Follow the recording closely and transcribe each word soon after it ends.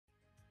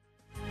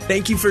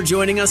Thank you for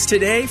joining us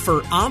today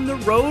for On the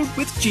Road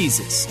with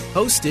Jesus,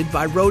 hosted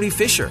by Rhode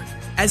Fisher.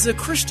 As a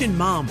Christian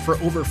mom for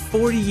over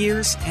 40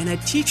 years and a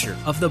teacher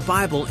of the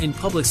Bible in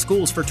public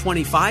schools for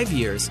 25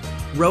 years,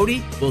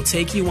 Rhode will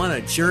take you on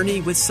a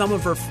journey with some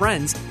of her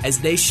friends as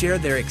they share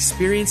their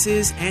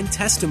experiences and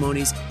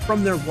testimonies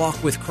from their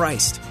walk with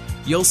Christ.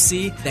 You'll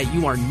see that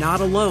you are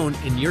not alone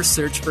in your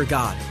search for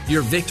God,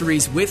 your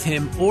victories with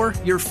Him, or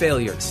your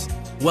failures.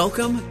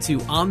 Welcome to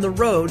On the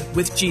Road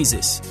with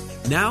Jesus.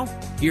 Now,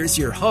 here's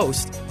your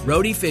host,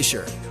 Rhode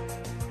Fisher.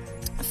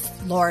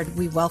 Lord,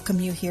 we welcome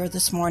you here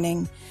this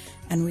morning,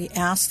 and we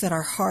ask that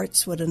our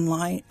hearts would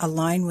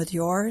align with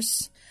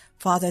yours.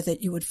 Father,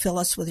 that you would fill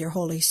us with your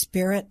Holy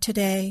Spirit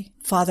today.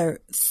 Father,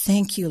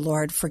 thank you,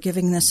 Lord, for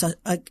giving us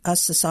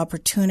this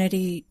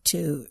opportunity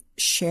to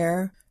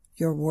share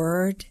your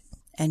word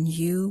and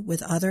you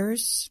with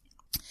others.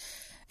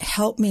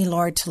 Help me,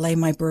 Lord, to lay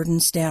my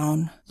burdens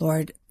down,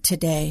 Lord,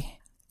 today.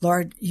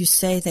 Lord, you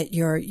say that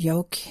your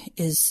yoke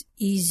is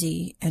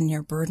easy and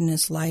your burden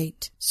is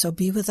light. So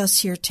be with us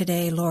here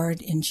today,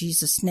 Lord, in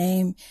Jesus'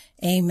 name.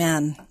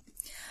 Amen.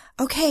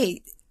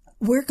 Okay,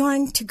 we're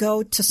going to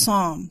go to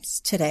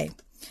Psalms today.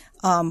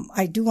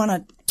 I do want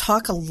to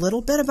talk a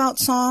little bit about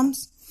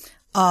Psalms.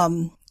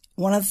 One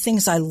of the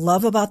things I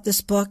love about this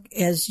book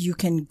is you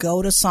can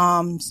go to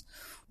Psalms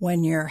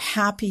when you're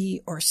happy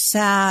or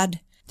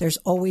sad. There's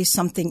always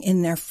something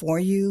in there for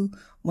you.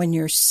 When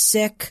you're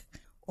sick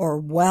or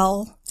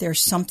well, there's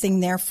something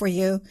there for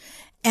you.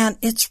 And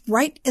it's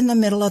right in the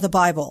middle of the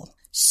Bible.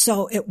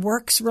 So it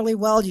works really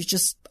well. You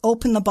just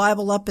open the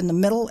Bible up in the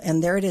middle,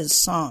 and there it is,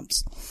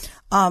 Psalms.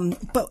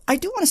 But I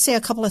do want to say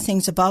a couple of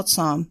things about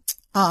Psalm.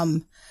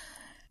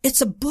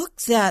 It's a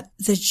book that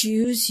the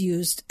Jews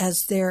used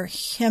as their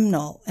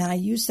hymnal, and I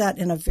use that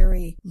in a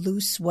very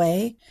loose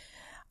way.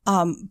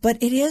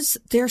 But it is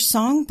their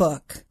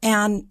songbook,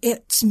 and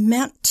it's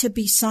meant to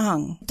be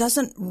sung. It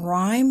doesn't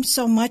rhyme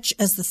so much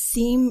as the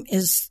theme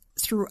is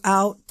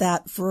throughout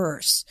that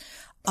verse,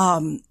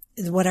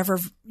 whatever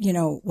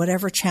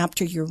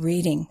chapter you're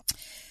reading.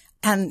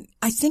 And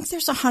I think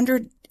there's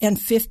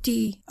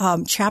 150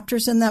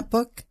 chapters in that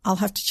book. I'll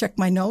have to check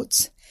my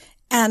notes.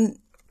 And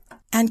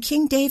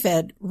King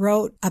David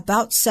wrote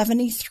about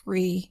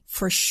 73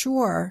 for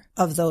sure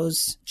of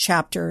those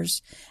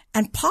chapters,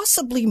 and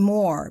possibly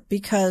more,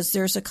 because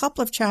there's a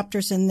couple of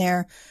chapters in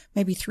there,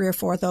 maybe 3 or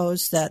 4 of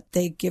those, that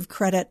they give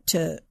credit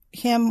to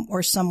him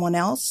or someone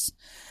else.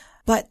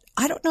 But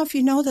I don't know if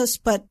you know this,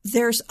 but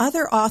there's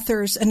other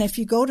authors, and if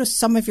you go to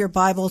some of your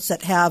Bibles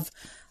that have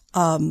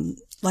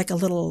like a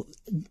little,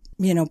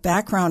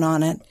 background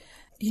on it,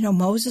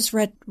 Moses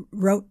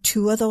wrote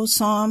 2 of those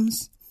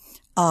Psalms.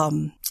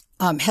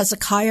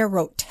 Hezekiah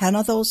wrote 10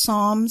 of those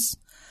Psalms.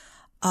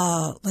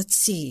 Let's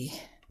see.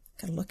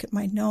 Gotta look at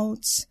my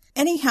notes.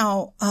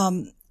 Anyhow,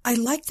 I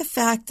like the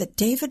fact that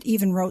David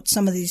even wrote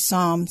some of these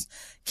Psalms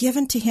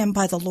given to him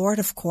by the Lord,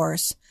 of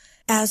course,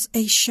 as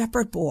a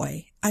shepherd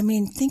boy. I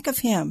mean, think of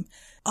him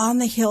on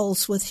the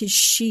hills with his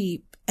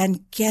sheep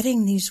and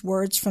getting these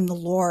words from the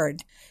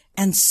Lord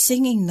and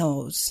singing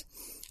those.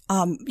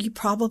 You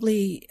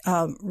probably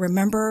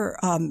remember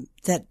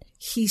that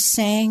he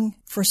sang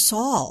for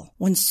Saul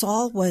when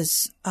Saul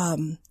was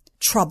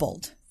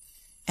troubled,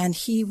 and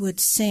he would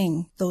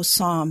sing those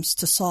Psalms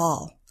to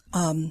Saul.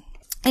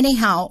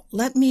 Anyhow,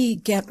 let me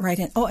get right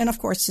in. Oh, and of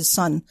course his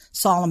son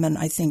Solomon,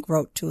 I think,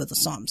 wrote 2 of the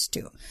Psalms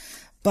too.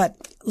 But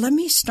let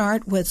me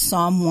start with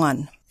Psalm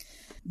 1.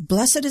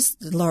 Blessed is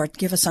the Lord,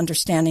 give us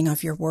understanding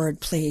of your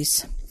word,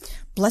 please.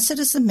 Blessed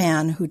is the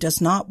man who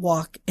does not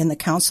walk in the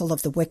counsel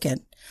of the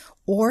wicked,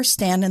 or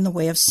stand in the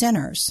way of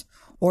sinners,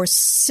 or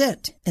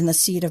sit in the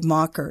seat of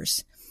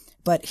mockers.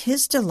 But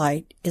his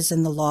delight is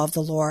in the law of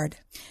the Lord,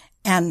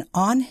 and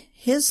on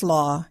his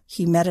law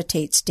he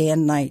meditates day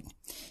and night.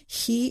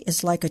 He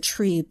is like a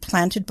tree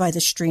planted by the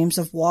streams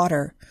of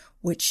water,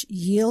 which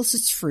yields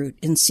its fruit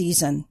in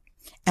season,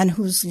 and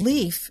whose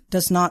leaf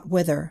does not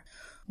wither.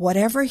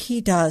 Whatever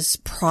he does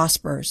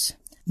prospers.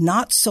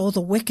 Not so the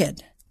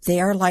wicked.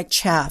 They are like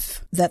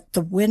chaff that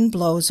the wind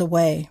blows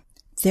away.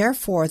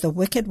 Therefore the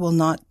wicked will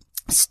not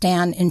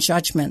stand in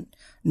judgment,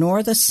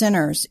 nor the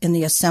sinners in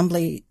the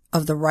assembly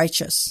of the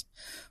righteous.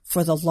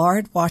 For the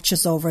Lord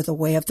watches over the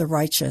way of the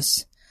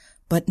righteous,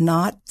 but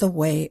not the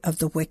way of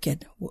the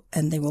wicked,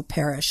 and they will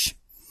perish.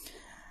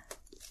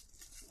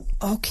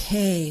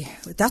 Okay,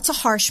 that's a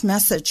harsh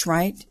message,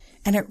 right?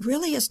 And it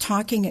really is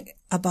talking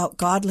about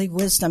godly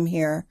wisdom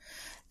here,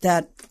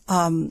 that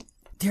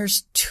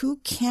there's 2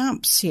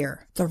 camps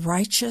here, the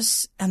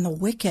righteous and the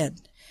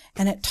wicked.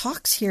 And it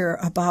talks here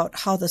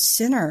about how the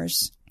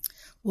sinners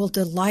will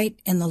delight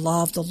in the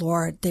law of the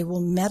Lord. They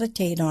will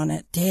meditate on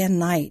it day and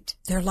night.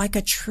 They're like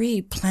a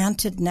tree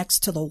planted next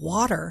to the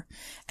water.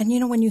 And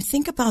when you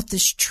think about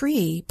this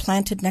tree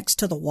planted next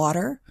to the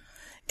water,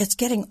 it's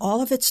getting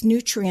all of its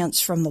nutrients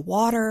from the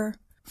water,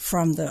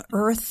 from the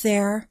earth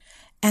there,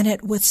 and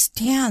it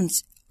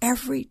withstands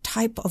every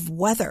type of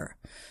weather.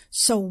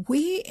 So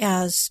we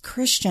as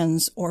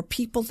Christians or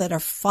people that are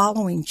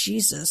following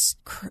Jesus,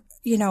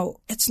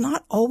 it's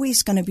not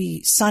always going to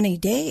be sunny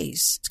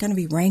days. It's going to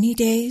be rainy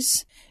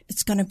days.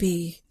 It's going to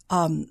be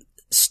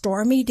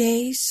stormy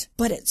days.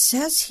 But it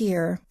says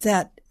here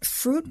that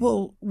fruit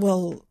will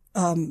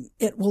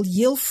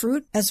yield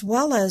fruit, as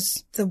well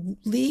as the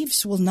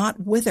leaves will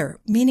not wither,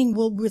 meaning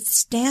will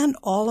withstand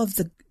all of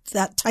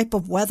that type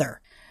of weather.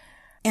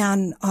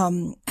 And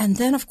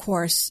then, of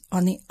course,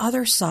 on the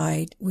other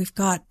side, we've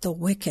got the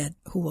wicked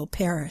who will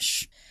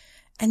perish.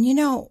 And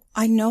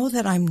I know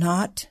that I'm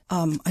not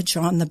a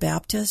John the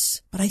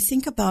Baptist, but I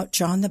think about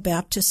John the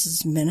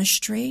Baptist's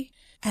ministry,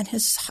 and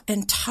his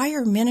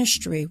entire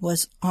ministry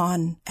was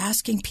on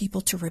asking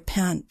people to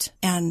repent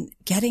and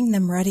getting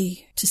them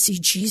ready to see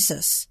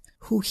Jesus,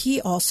 who he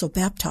also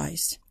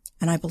baptized.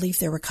 And I believe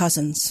they were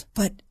cousins.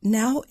 But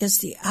now is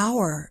the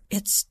hour.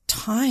 It's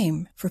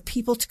time for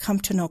people to come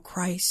to know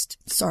Christ.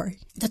 Sorry.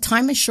 The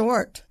time is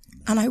short.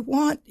 And I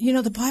want,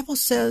 the Bible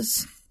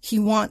says he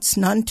wants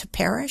none to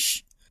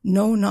perish.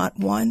 No, not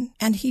one.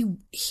 And he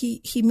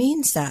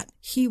means that.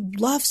 He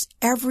loves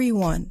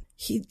everyone.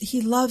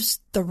 He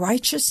loves the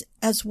righteous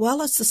as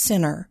well as the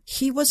sinner.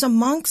 He was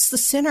amongst the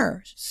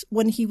sinners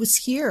when he was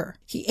here.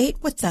 He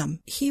ate with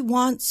them. He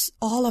wants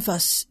all of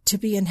us to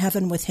be in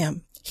heaven with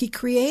him. He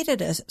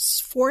created us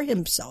for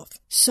himself.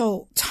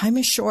 So time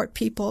is short,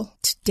 people.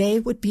 Today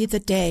would be the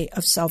day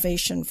of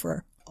salvation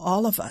for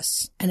all of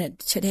us. And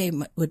today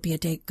would be a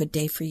good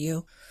day for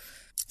you.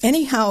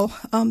 Anyhow,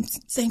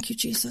 thank you,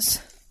 Jesus.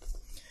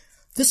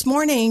 This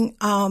morning,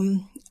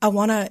 I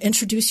want to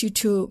introduce you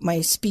to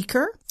my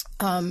speaker.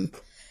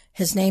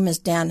 His name is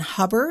Dan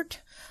Hubbard.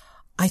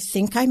 I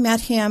think I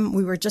met him.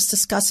 We were just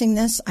discussing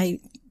this. I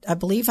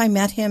believe I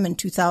met him in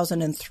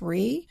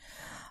 2003.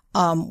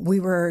 We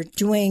were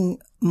doing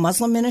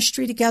Muslim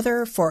ministry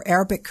together for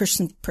Arabic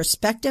Christian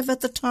Perspective at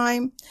the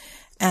time.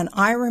 And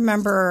I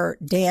remember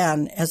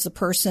Dan as the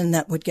person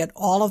that would get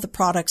all of the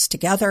products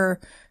together,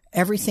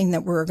 everything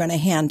that we were going to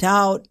hand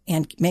out,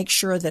 and make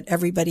sure that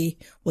everybody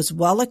was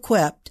well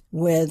equipped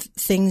with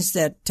things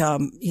that,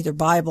 either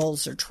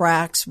Bibles or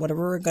tracts,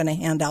 whatever we were going to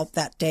hand out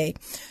that day.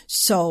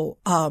 So,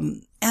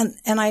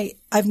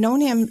 I've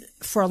known him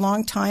for a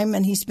long time,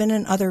 and he's been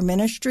in other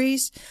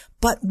ministries,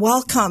 but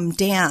welcome,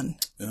 Dan.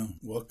 Yeah,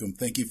 welcome.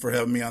 Thank you for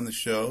having me on the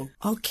show.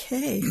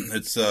 Okay.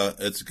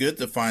 It's good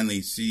to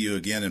finally see you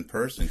again in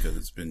person, because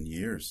it's been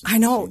years. I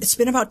know. It's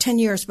been about 10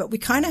 years, but we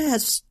kind of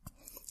have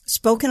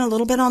spoken a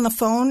little bit on the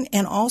phone,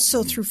 and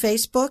also through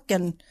Facebook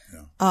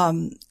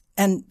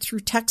and through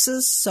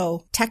Texas.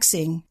 So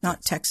texting,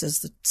 not Texas,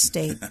 the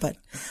state, but,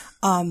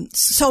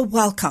 so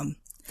welcome.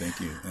 Thank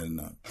you.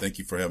 And, thank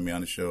you for having me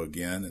on the show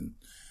again. And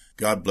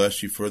God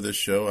bless you for this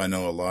show. I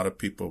know a lot of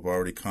people have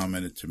already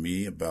commented to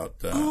me about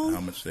how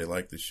much they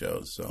like the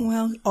show. So,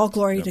 well, all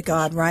glory to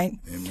God, right?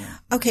 Amen.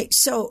 Okay,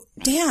 so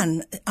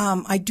Dan,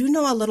 I do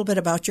know a little bit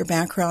about your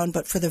background,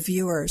 but for the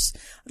viewers,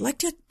 I'd like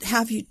to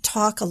have you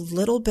talk a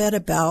little bit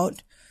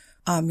about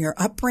your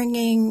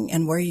upbringing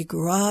and where you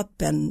grew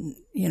up, and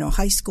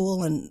high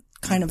school, and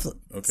kind of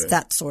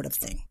that sort of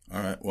thing.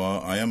 All right.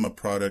 Well, I am a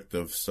product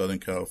of Southern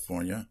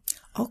California.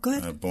 Oh,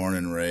 good. Born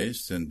and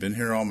raised, and been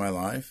here all my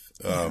life.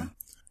 Yeah.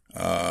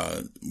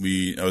 I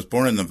was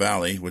born in the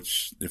Valley,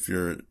 which, if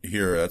you're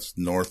here, that's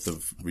north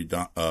of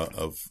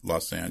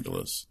Los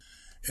Angeles.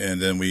 And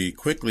then we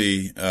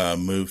quickly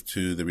moved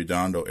to the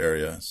Redondo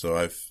area. So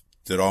I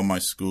did all my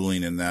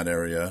schooling in that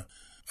area,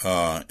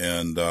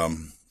 and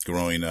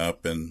growing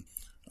up, and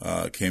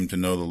came to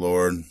know the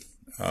Lord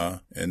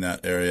in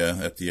that area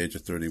at the age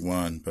of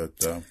 31.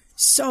 But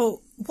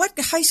so what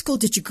high school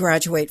did you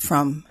graduate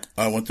from?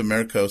 I went to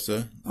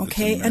Maricosa.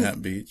 Okay. In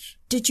Manhattan Beach.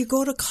 Did you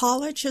go to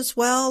college as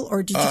well,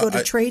 or did you go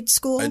to trade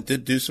school? I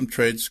did do some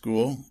trade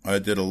school. I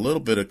did a little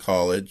bit of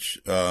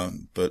college,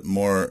 but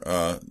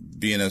more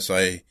being as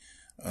I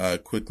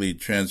quickly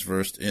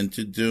transversed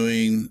into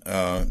doing,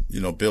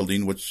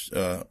 building, which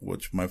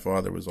my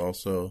father was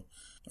also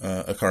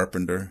a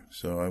carpenter.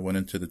 So I went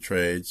into the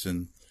trades,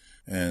 and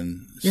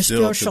your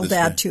spiritual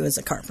dad too is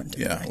a carpenter.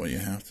 Yeah, right? Well, you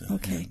have to.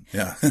 Okay.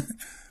 Yeah.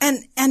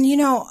 And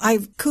I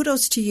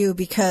kudos to you,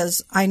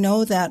 because I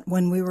know that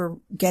when we were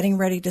getting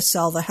ready to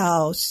sell the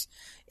house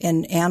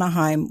in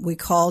Anaheim, we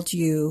called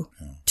you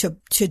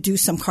to do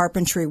some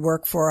carpentry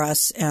work for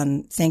us,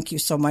 and thank you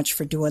so much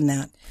for doing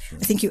that. Sure.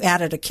 I think you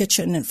added a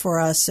kitchen for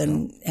us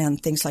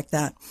and things like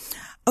that.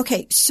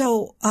 Okay,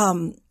 so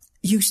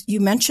you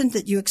mentioned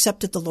that you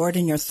accepted the Lord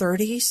in your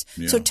 30s.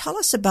 Yeah. So tell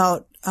us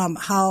about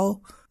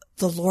how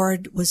the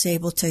Lord was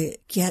able to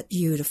get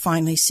you to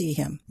finally see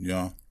him.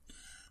 Yeah.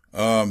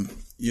 In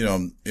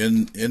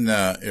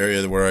the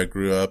area where I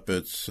grew up,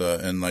 it's,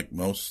 and like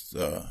most,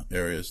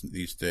 areas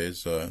these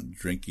days,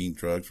 drinking,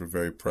 drugs were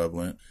very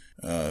prevalent.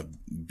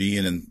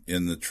 Being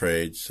in the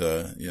trades,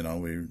 a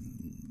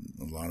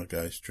lot of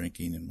guys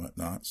drinking and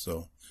whatnot.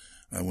 So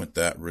I went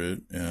that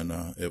route, and,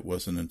 it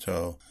wasn't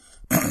until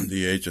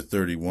the age of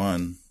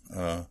 31,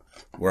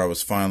 where I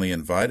was finally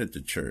invited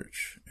to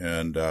church.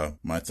 And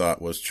my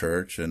thought was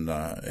church, and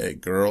hey,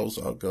 girls,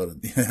 I'll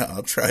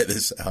I'll try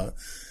this out.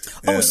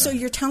 And, so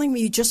you're telling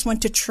me you just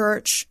went to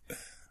church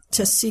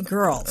to see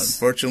girls?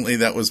 Unfortunately,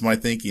 that was my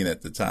thinking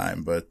at the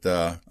time. But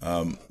the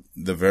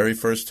very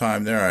first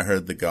time there, I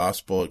heard the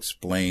gospel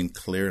explained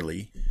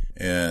clearly.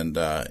 And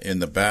in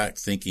the back,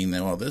 thinking,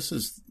 well, this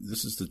is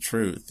the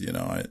truth.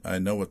 I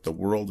know what the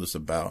world is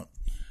about.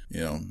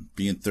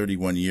 Being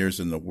 31 years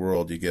in the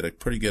world, you get a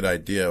pretty good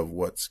idea of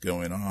what's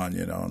going on.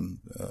 And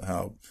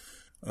how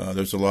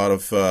there's a lot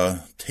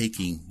of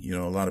taking. A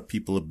lot of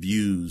people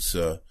abuse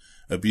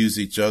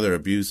each other,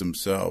 abuse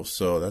themselves.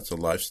 So that's a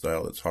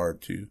lifestyle that's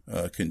hard to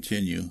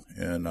continue.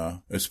 And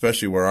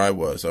especially where I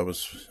was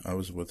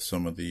with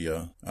some of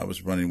the I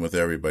was running with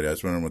everybody. I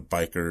was running with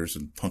bikers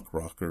and punk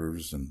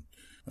rockers and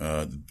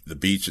the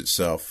beach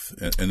itself,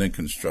 and then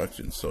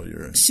construction. So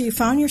you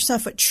found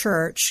yourself at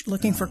church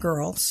looking for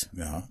girls.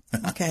 Yeah.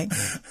 Okay.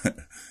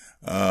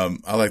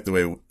 I like the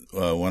way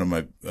one of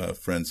my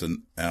friends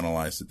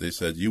analyzed it. They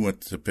said, you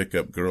went to pick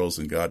up girls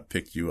and God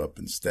picked you up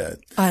instead.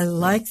 I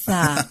like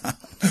that.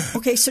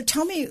 Okay, so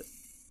tell me,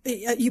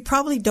 you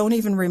probably don't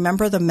even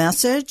remember the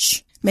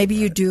message. Maybe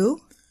you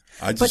do.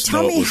 But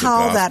tell me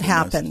how that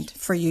happened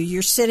for you.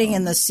 You're sitting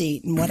in the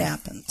seat, and what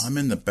happens? I'm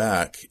in the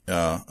back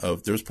there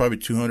was probably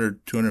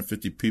 200,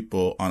 250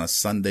 people on a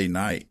Sunday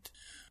night.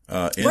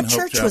 What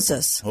church was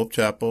this? Hope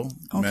Chapel,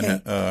 okay.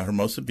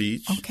 Hermosa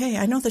Beach. Okay,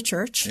 I know the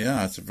church.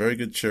 Yeah, it's a very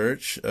good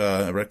church.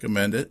 I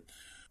recommend it.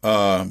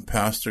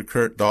 Pastor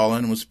Kurt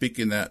Dolan was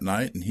speaking that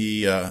night, and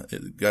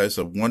the guy's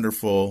a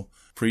wonderful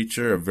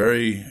preacher, a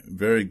very,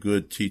 very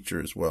good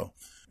teacher as well.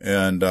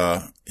 And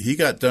he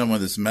got done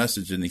with his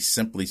message, and he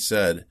simply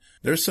said,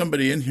 there's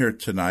somebody in here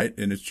tonight,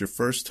 and it's your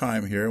first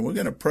time here, and we're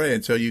going to pray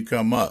until you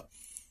come up.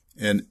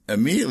 And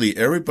immediately,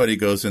 everybody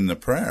goes into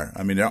prayer.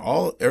 I mean,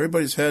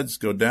 everybody's heads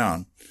go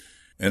down.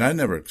 And I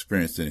never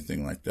experienced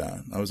anything like that.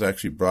 I was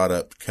actually brought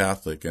up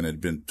Catholic, and it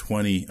had been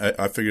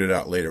I figured it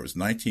out later. It was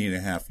 19 and a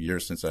half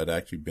years since I'd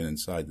actually been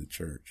inside the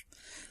church.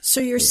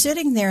 So you're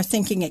sitting there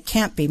thinking it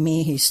can't be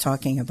me he's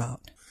talking about.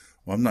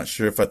 Well, I'm not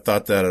sure if I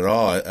thought that at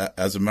all.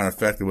 As a matter of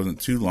fact, it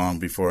wasn't too long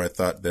before I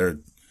thought they're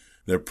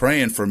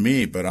praying for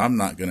me, but I'm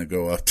not going to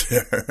go up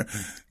there,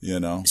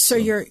 So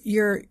you're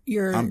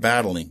I'm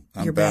battling.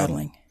 You're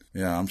battling.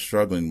 Yeah, I'm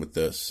struggling with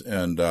this.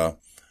 And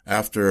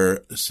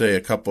after, say,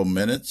 a couple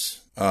minutes,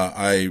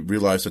 I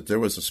realized that there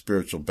was a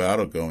spiritual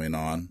battle going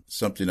on,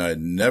 something I had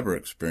never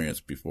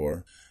experienced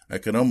before. I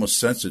could almost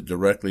sense it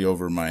directly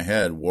over my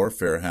head,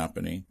 warfare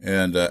happening.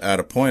 And at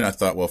a point, I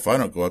thought, well, if I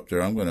don't go up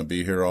there, I'm going to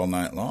be here all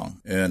night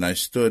long. And I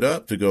stood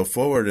up to go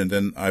forward, and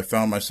then I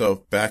found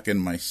myself back in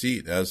my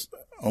seat,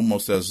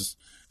 almost as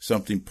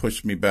something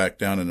pushed me back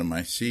down into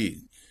my seat.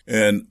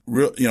 And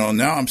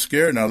now I'm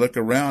scared, and I look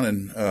around,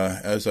 and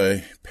as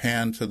I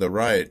pan to the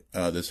right,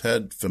 this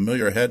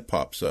familiar head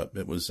pops up.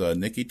 It was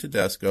Nikki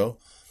Tedesco.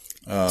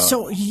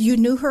 So you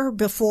knew her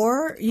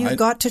before you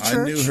got to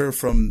church? I knew her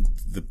from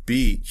the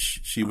beach.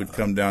 She would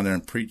come down there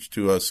and preach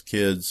to us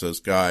kids,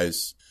 us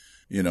guys,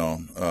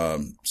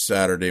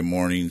 Saturday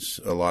mornings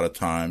a lot of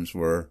times,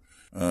 where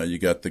you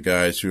got the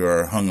guys who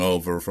are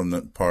hungover from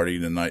the party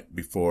the night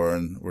before,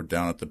 and we're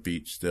down at the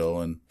beach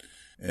still,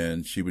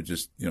 and she would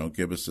just,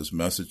 give us this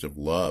message of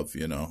love,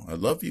 I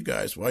love you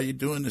guys. Why are you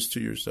doing this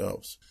to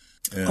yourselves?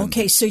 And,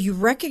 okay, so you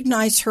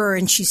recognize her,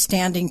 and she's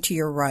standing to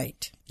your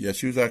right. Yeah,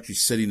 she was actually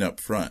sitting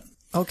up front.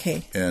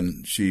 Okay.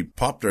 And she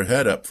popped her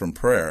head up from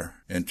prayer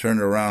and turned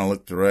around and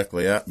looked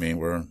directly at me,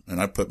 and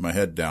I put my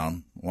head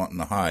down, wanting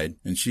to hide.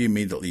 And she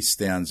immediately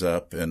stands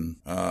up, and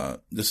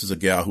this is a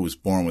gal who was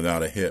born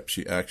without a hip.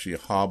 She actually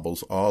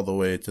hobbles all the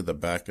way to the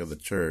back of the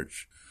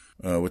church,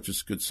 which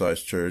is a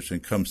good-sized church,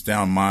 and comes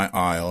down my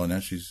aisle. And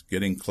as she's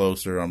getting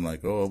closer, I'm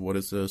like, oh, what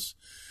is this?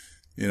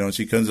 And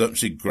she comes up and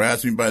she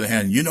grabs me by the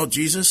hand. You know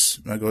Jesus?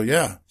 And I go,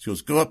 yeah. She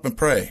goes, go up and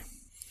pray.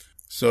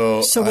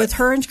 So with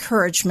her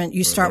encouragement,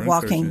 you start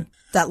walking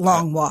that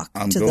long walk.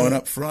 I'm going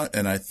up front,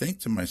 and I think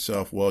to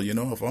myself, well,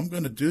 if I'm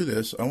going to do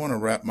this, I want to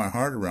wrap my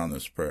heart around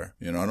this prayer.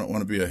 I don't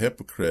want to be a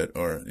hypocrite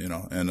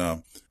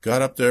and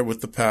got up there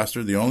with the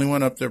pastor, the only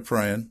one up there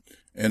praying,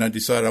 and I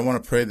decided I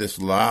want to pray this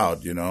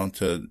loud, I want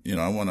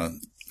to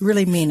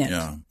really mean it.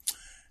 Yeah.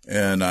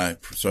 And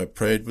so I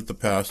prayed with the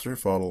pastor,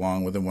 followed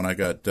along with him. When I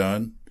got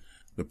done,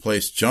 the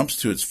place jumps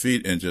to its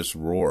feet and just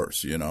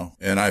roars,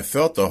 and I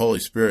felt the Holy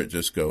Spirit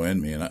just go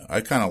in me. And I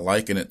kind of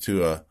liken it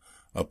to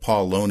a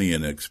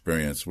Paulonian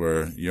experience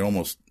where you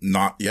almost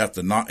he has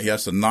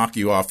to knock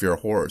you off your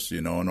horse,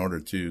 in order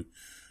to,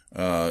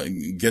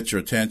 get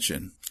your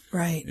attention.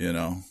 Right.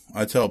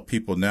 I tell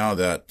people now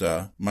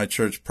that, my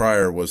church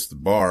prior was the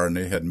bar, and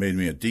they had made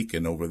me a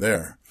deacon over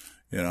there.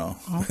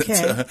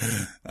 Okay.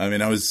 I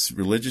mean, I was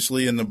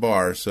religiously in the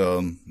bar,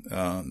 so,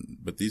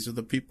 but these are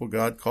the people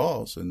God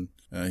calls, and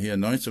he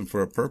anoints them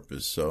for a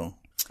purpose. So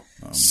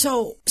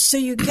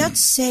you get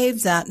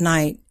saved that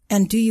night,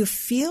 and do you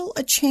feel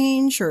a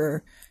change,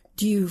 or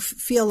do you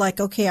feel like,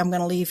 okay, I'm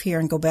going to leave here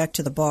and go back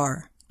to the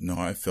bar? No,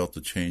 I felt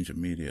the change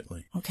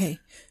immediately. Okay.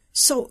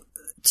 So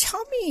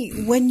tell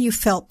me when you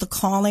felt the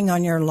calling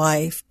on your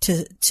life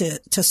to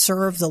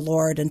serve the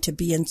Lord and to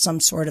be in some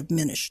sort of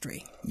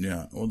ministry.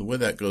 Yeah. Well, the way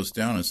that goes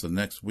down is the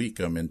next week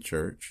I'm in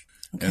church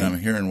Okay. and I'm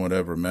hearing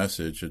whatever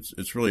message.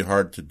 It's really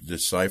hard to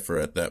decipher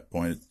at that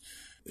point.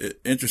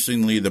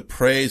 Interestingly, the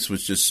praise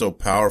was just so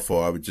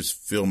powerful. I would just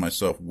feel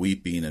myself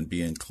weeping and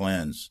being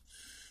cleansed.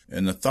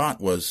 And the thought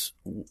was,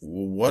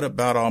 what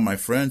about all my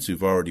friends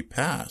who've already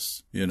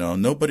passed? You know,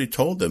 nobody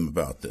told them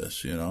about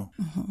this, you know.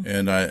 Mm-hmm.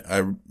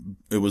 And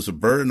it was a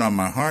burden on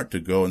my heart to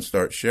go and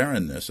start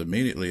sharing this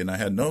immediately. And I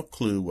had no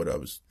clue what I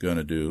was going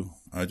to do.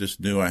 I just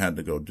knew I had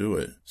to go do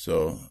it.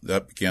 So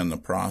that began the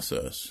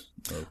process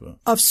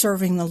of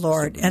serving the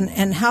Lord.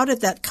 And how did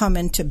that come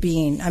into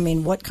being? I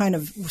mean, what kind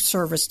of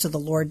service to the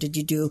Lord did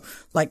you do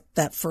like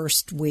that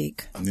first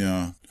week?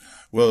 Yeah.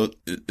 Well,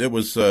 it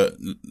was,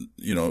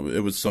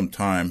 it was some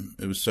time.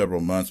 It was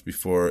several months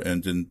before,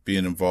 and then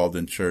being involved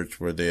in church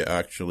where they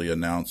actually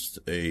announced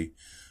an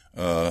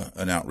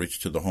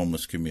outreach to the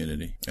homeless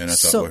community. And I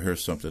thought, well,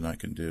 here's something I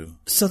can do.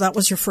 So that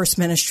was your first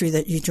ministry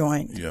that you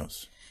joined?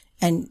 Yes.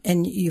 And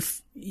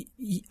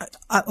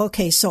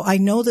okay, so I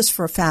know this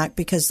for a fact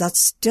because that's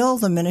still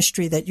the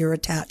ministry that you're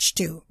attached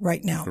to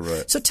right now.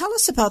 Correct. So tell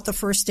us about the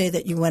first day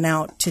that you went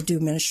out to do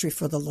ministry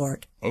for the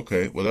Lord.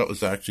 Okay, well, that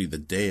was actually the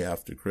day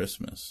after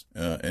Christmas.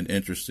 And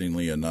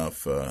interestingly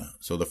enough,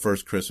 so the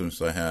first Christmas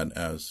I had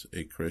as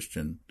a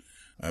Christian,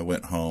 I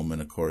went home,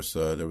 and of course,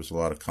 there was a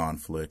lot of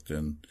conflict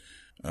and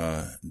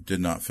did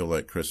not feel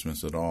like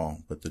Christmas at all.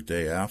 But the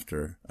day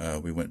after,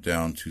 we went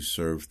down to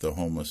serve the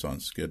homeless on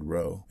Skid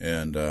Row.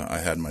 And I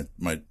had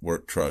my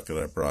work truck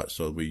that I brought,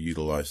 so we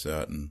utilized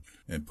that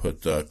and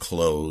put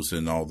clothes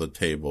in all the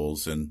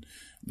tables and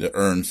the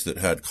urns that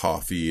had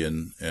coffee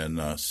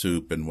and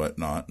soup and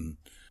whatnot. And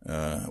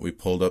we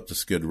pulled up to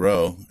Skid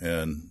Row,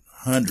 and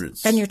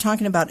hundreds. And you're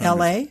talking about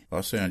L.A.?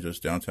 Los Angeles,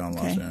 downtown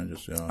Los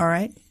Angeles, yeah. All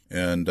right.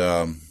 And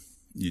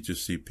you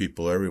just see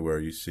people everywhere.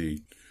 You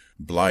see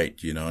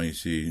blight, you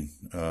see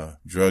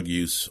drug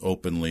use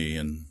openly,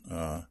 and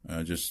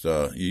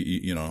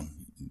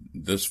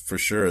this for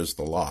sure is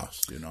the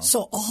lost,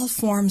 So all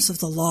forms of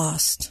the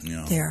lost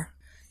there,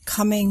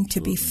 coming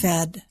to be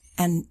fed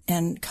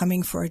and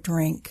coming for a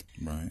drink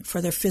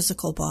for their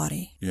physical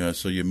body. Yeah,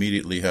 so you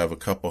immediately have a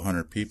couple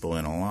hundred people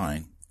in a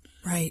line.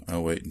 Right.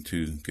 Waiting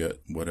to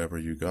get whatever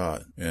you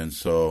got. And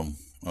so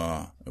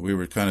we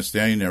were kind of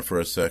standing there for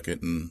a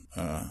second, and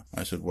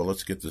I said, well,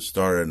 let's get this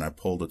started. And I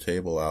pulled a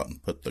table out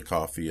and put the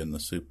coffee and the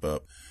soup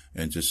up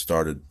and just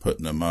started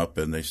putting them up,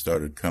 and they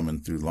started coming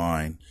through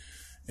line.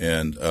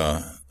 And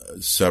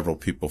several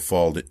people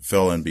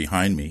fell in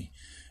behind me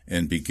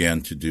and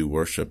began to do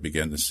worship,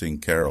 began to sing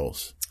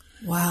carols.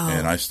 Wow.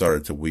 And I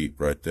started to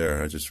weep right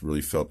there. I just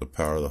really felt the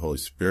power of the Holy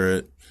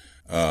Spirit.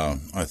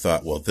 I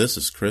thought, well, this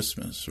is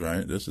Christmas,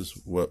 right? This is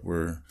what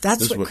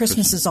That's what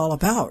Christmas is all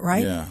about,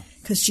 right? Yeah.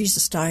 Because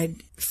Jesus died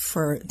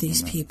for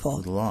these people.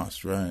 For the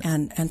lost, right.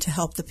 And to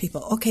help the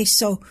people. Okay,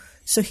 so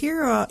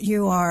here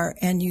you are,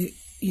 and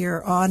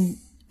you're on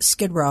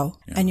Skid Row,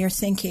 and you're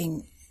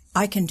thinking,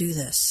 I can do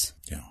this.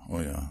 Yeah. Oh,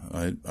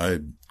 yeah. I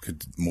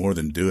could more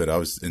than do it. I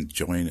was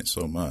enjoying it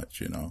so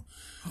much,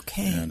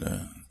 Okay.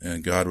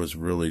 And God was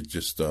really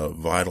just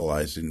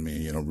vitalizing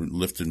me,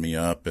 lifting me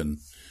up, and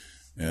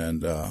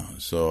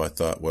so I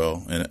thought,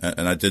 well,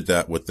 and I did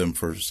that with them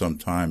for some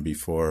time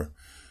before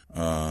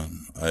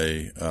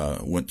I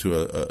went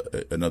to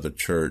another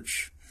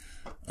church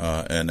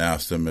and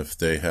asked them if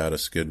they had a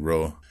Skid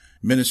Row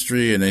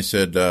ministry, and they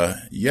said,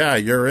 yeah,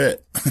 you're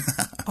it.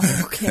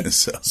 Oh, okay.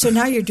 So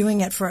now you're doing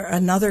it for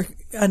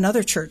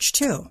another church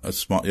too.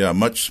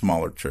 Much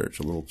smaller church,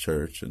 a little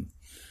church. And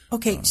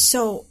okay,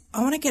 so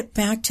I want to get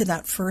back to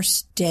that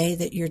first day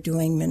that you're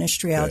doing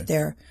ministry out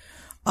there.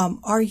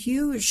 Are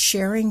you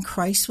sharing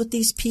Christ with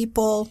these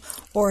people,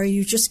 or are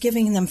you just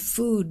giving them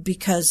food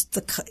because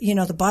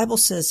the Bible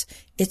says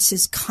it's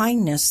His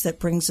kindness that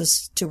brings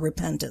us to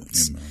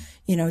repentance?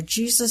 Amen.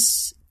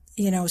 Jesus,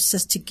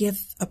 says to give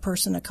a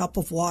person a cup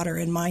of water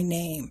in my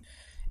name.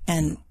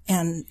 And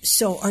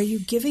so are you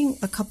giving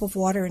a cup of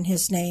water in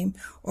His name,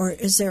 or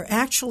is there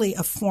actually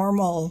a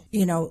formal,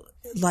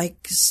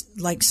 like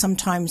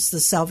sometimes the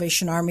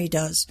Salvation Army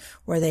does,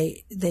 where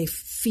they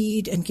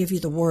feed and give you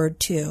the word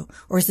too,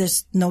 or is there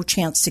no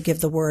chance to give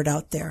the word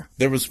out there?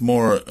 There was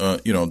more,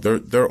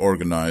 they're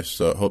organized.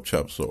 Hope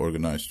Chapel's an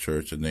organized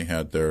church, and they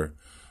had their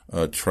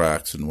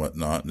tracts and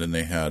whatnot, and then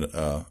they had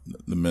the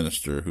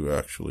minister who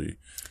actually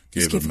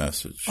gave a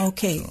message.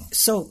 Okay,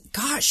 so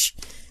gosh,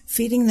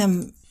 feeding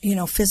them,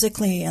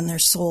 physically and their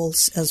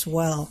souls as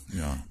well.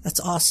 Yeah, that's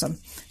awesome.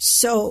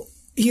 So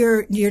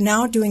you're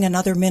now doing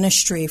another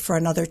ministry for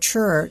another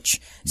church,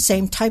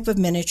 same type of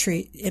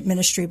ministry,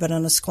 but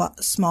on a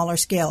smaller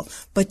scale.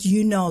 But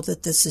you know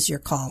that this is your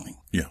calling.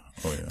 Yeah.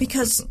 Oh, yeah.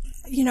 Because,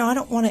 definitely. I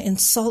don't want to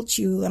insult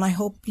you, and I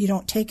hope you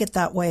don't take it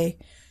that way.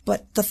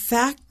 But the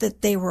fact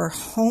that they were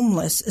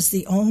homeless is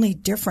the only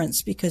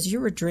difference, because you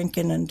were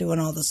drinking and doing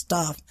all the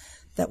stuff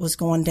that was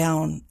going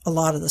down, a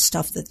lot of the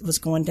stuff that was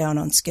going down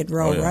on Skid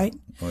Row, right?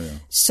 Oh, yeah.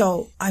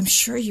 So I'm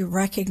sure you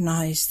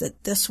recognize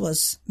that this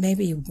was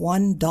maybe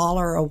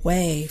 $1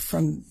 away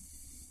from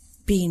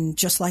being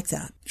just like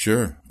that.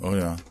 Sure. Oh,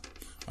 yeah.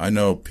 I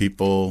know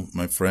people,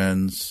 my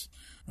friends,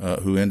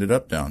 who ended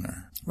up down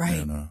there.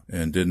 Right.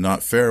 And did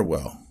not fare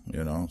well,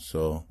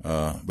 so,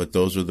 but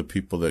those are the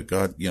people that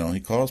God, he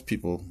calls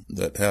people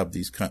that have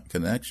these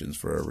connections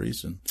for a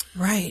reason.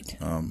 Right.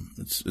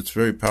 It's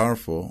very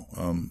powerful.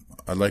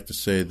 I'd like to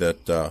say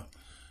that,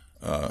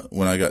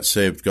 when I got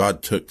saved,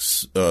 God took,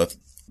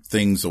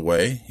 things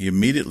away. He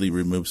immediately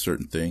removed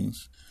certain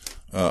things.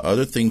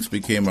 Other things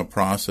became a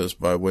process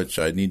by which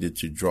I needed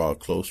to draw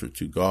closer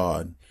to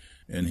God,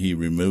 and He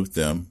removed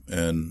them,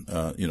 and,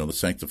 the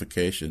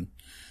sanctification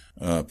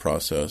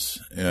process.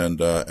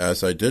 And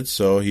as I did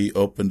so, He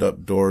opened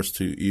up doors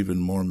to even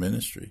more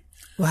ministry.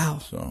 Wow.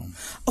 So,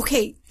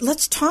 okay,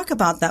 let's talk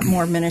about that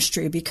more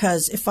ministry,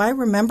 because if I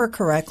remember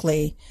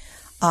correctly,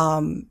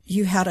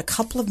 you had a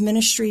couple of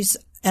ministries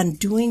and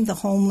doing the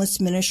homeless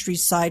ministry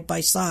side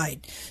by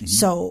side. Mm-hmm.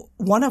 So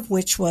one of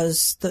which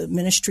was the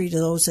ministry to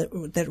those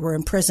that were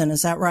in prison.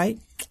 Is that right?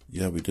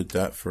 Yeah, we did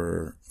that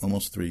for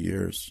almost 3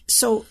 years.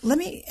 So let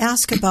me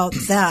ask about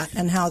that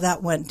and how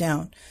that went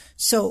down.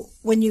 So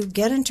when you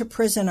get into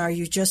prison, are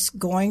you just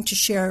going to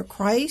share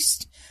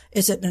Christ?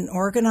 Is it an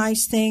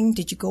organized thing?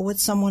 Did you go with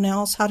someone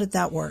else? How did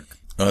that work?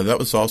 That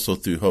was also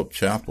through Hope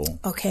Chapel.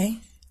 Okay.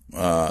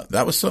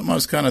 That was something I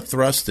was kind of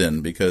thrust in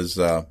because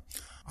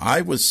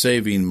I was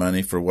saving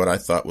money for what I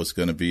thought was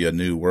going to be a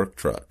new work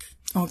truck.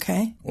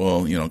 Okay.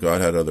 Well,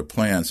 God had other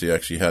plans. He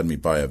actually had me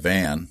buy a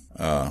van.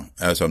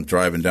 As I'm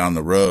driving down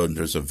the road,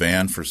 there's a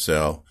van for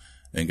sale,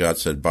 and God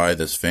said, buy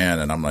this van.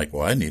 And I'm like,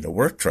 well, I need a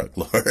work truck,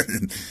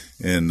 Lord.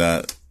 and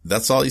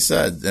that's all He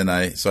said.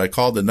 And so I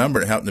called the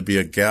number. It happened to be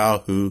a gal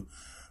who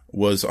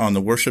was on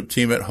the worship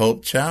team at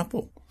Hope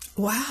Chapel.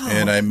 Wow.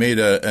 And I made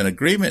an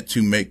agreement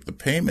to make the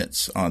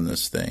payments on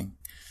this thing.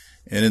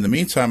 And in the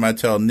meantime, I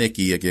tell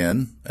Nikki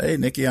again, hey,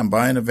 Nikki, I'm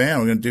buying a van.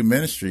 We're going to do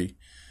ministry.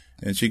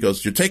 And she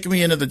goes, you're taking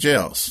me into the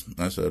jails.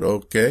 I said,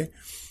 okay.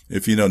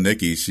 If you know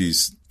Nikki,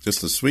 she's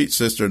just a sweet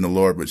sister in the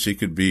Lord, but she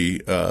could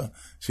be,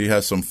 she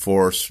has some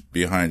force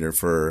behind her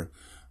for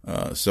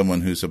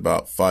someone who's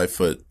about 5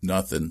 foot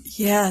nothing.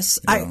 Yes.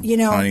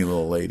 Tiny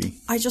little lady.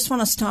 I just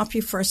want to stop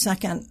you for a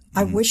second. Mm-hmm.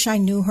 I wish I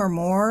knew her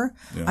more.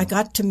 Yeah. I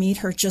got to meet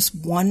her just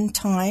one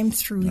time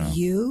through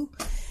you,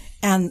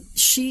 and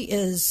she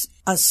is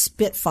a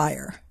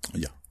spitfire.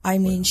 Yeah. I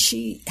mean,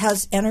 she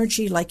has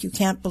energy like you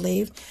can't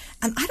believe.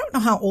 And I don't know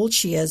how old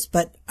she is,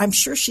 but I'm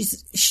sure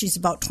she's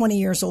about 20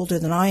 years older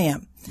than I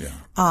am.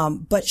 Yeah.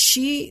 But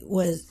she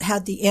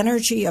had the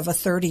energy of a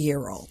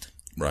 30-year-old.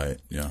 Right.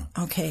 Yeah.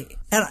 Okay.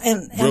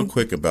 And real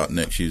quick about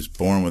Nick, she was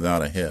born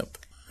without a hip.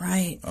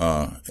 Right.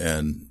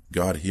 And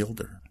God healed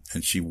her,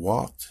 and she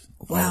walked.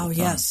 Wow.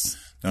 Yes.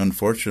 Now,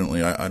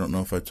 unfortunately, I don't know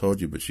if I told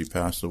you, but she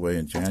passed away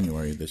in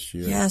January this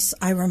year. Yes,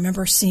 I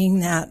remember seeing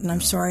that, and I'm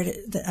sorry.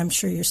 I'm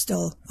sure you're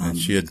still. And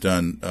she had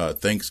done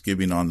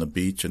Thanksgiving on the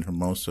beach in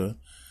Hermosa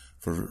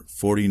for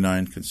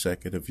 49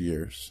 consecutive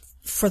years.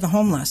 For the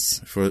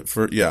homeless.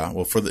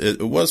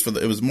 It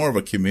was more of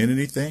a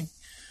community thing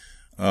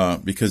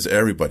because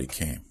everybody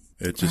came.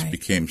 It just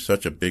became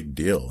such a big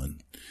deal,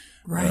 and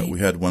we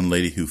had one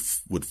lady who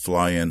would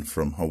fly in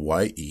from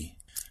Hawaii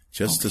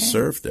just to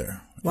serve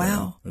there.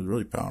 Wow. It was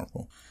really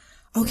powerful.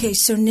 Okay,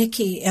 so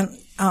Nikki, and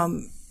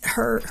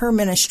her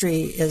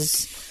ministry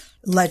is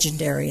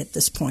legendary at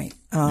this point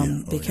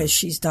because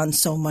she's done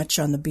so much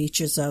on the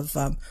beaches of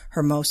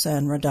Hermosa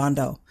and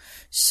Redondo.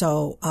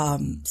 So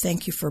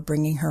thank you for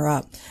bringing her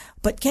up.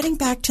 But getting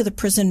back to the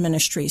prison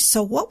ministry,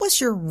 so what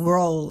was your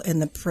role in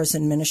the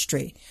prison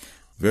ministry?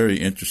 Very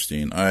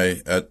interesting.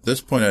 At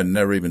this point, I'd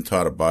never even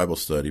taught a Bible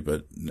study,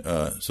 but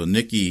so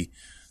Nikki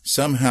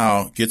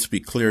somehow gets me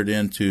cleared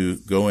in to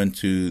go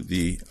into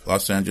the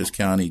Los Angeles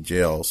County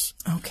jails,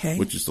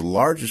 which is the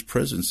largest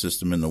prison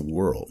system in the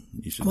world.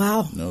 You should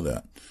know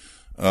that.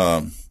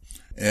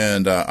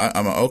 And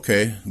I'm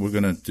okay, we're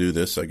going to do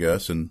this, I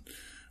guess. And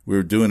we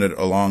were doing it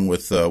along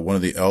with one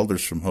of the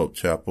elders from Hope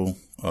Chapel,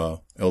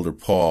 Elder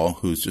Paul,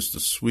 who's just a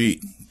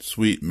sweet,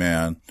 sweet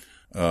man,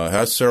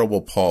 has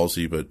cerebral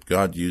palsy, but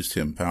God used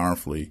him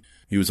powerfully.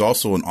 He was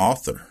also an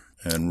author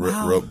and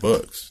wrote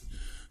books.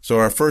 So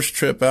our first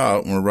trip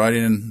out, we're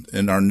riding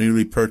in our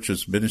newly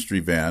purchased ministry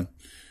van,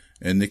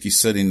 and Nikki's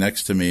sitting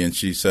next to me, and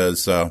she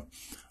says,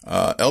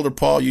 Elder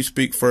Paul, you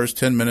speak first,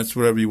 10 minutes,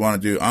 whatever you want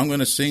to do. I'm going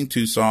to sing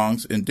 2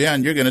 songs, and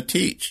Dan, you're going to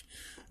teach.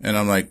 And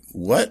I'm like,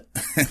 what?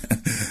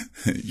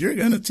 You're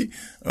going to teach?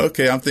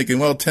 Okay, I'm thinking,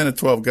 well, 10 to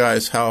 12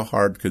 guys, how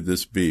hard could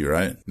this be,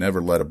 right?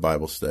 Never led a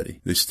Bible study.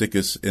 They stick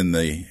us in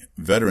the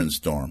veterans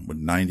dorm with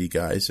 90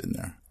 guys in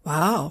there.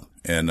 Wow.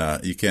 And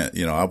you can't,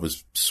 I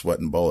was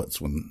sweating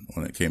bullets when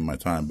it came my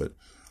time. But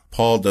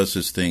Paul does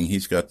his thing.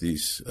 He's got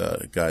these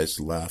guys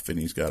laughing.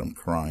 He's got them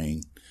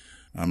crying.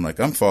 I'm like,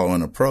 I'm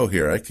following a pro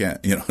here. I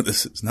can't,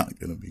 this is not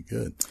going to be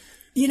good.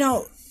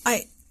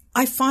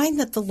 I find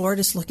that the Lord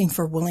is looking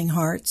for willing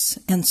hearts.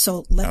 And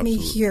so let me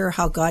hear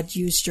how God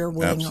used your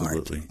willing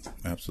heart.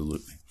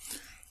 Absolutely.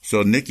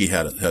 So Nikki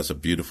has a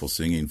beautiful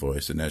singing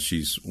voice, and as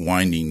she's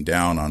winding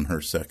down on her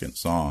second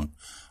song,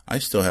 I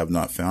still have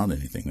not found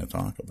anything to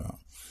talk about.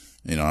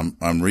 You know,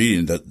 I'm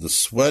reading that the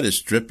sweat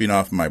is dripping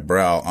off my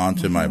brow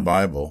onto my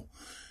Bible.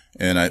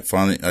 And I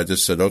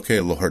just said,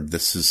 okay, Lord,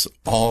 this is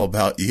all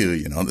about you.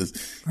 You know,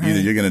 either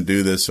you're going to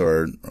do this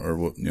or,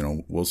 you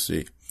know, we'll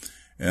see.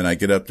 And I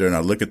get up there and I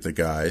look at the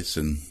guys,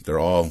 and they're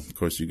all, of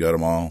course, you got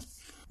them all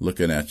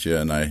looking at you.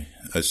 And I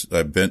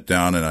bent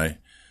down and I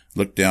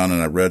looked down and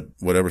I read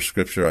whatever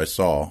scripture I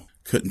saw.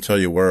 Couldn't tell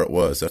you where it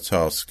was. That's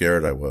how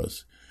scared I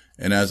was.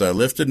 And as I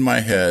lifted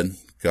my head,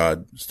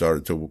 God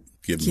started to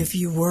give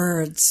you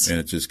words. And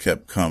it just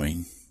kept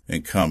coming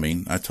and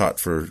coming. I taught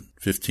for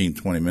 15,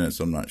 20 minutes.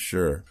 I'm not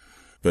sure.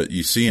 But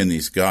you see in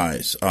these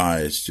guys'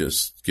 eyes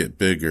just get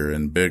bigger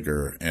and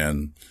bigger.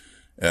 And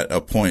at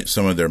a point,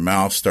 some of their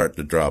mouths start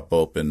to drop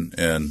open.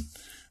 And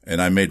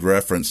I made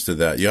reference to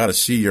that. You ought to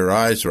see your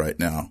eyes right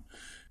now.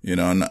 You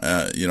know, and,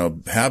 you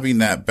know, having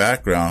that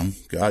background,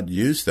 God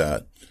used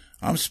that.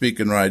 I'm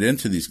speaking right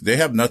into these. They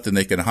have nothing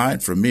they can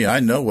hide from me. I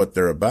know what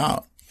they're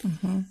about.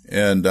 Mm-hmm.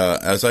 And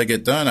as I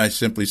get done, I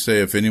simply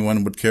say, if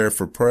anyone would care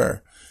for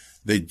prayer,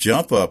 they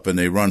jump up and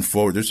they run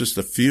forward. There's just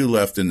a few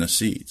left in the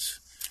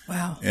seats.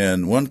 Wow.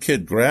 And one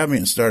kid grabbed me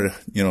and started,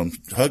 you know,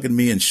 hugging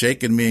me and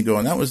shaking me and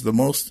going, that was the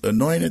most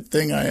anointed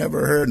thing I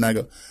ever heard.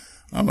 And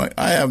I'm like,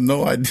 I have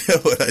no idea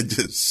what I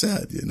just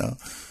said, you know.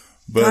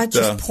 But God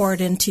just poured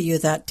into you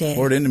that day.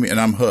 Poured into me, and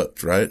I'm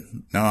hooked, right?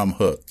 Now I'm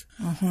hooked.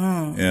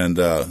 Mm-hmm. And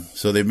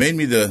so they made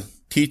me the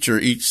teacher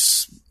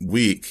each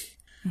week.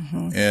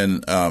 Mm-hmm.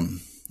 And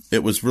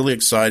it was really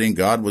exciting.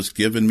 God was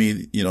giving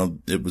me, you know,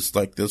 it was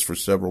like this for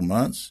several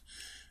months.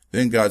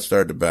 Then God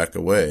started to back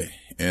away,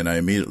 and I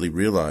immediately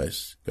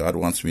realized God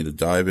wants me to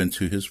dive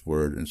into His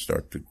Word and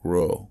start to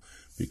grow,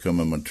 become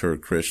a mature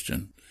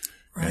Christian.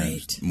 Right.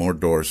 And more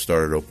doors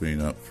started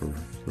opening up for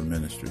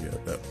ministry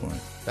at that point.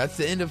 That's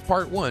the end of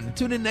part 1.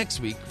 Tune in next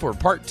week for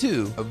part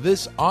 2 of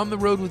this On the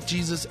Road with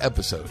Jesus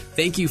episode.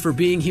 Thank you for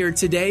being here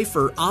today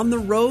for On the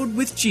Road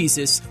with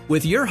Jesus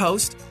with your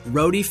host,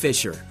 Rhode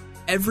Fisher.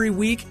 Every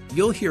week,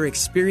 you'll hear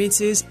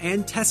experiences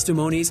and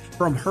testimonies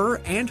from her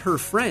and her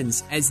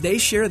friends as they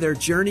share their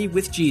journey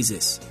with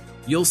Jesus.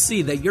 You'll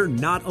see that you're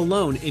not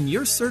alone in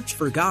your search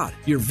for God,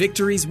 your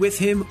victories with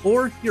Him,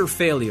 or your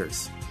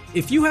failures.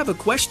 If you have a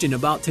question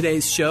about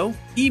today's show,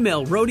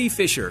 email Rhode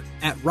Fisher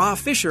at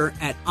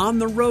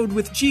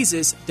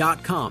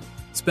rawfisher@ontheroadwithjesus.com,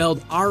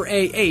 spelled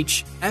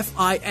RAHFISHER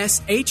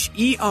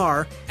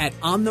at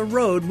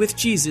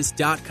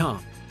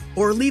ontheroadwithjesus.com.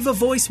 Or leave a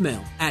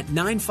voicemail at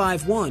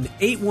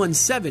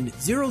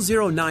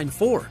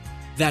 951-817-0094.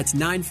 That's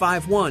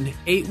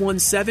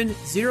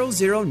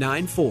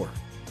 951-817-0094.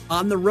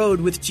 On the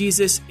Road with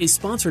Jesus is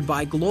sponsored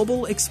by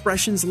Global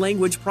Expressions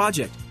Language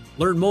Project.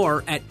 Learn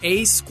more at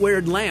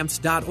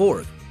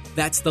asquaredlamps.org.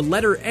 That's the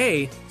letter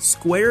A,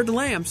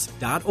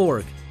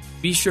 squaredlamps.org.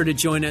 Be sure to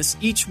join us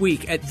each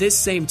week at this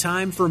same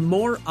time for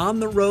more On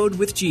the Road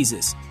with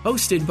Jesus,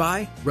 hosted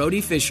by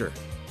Rhode Fisher.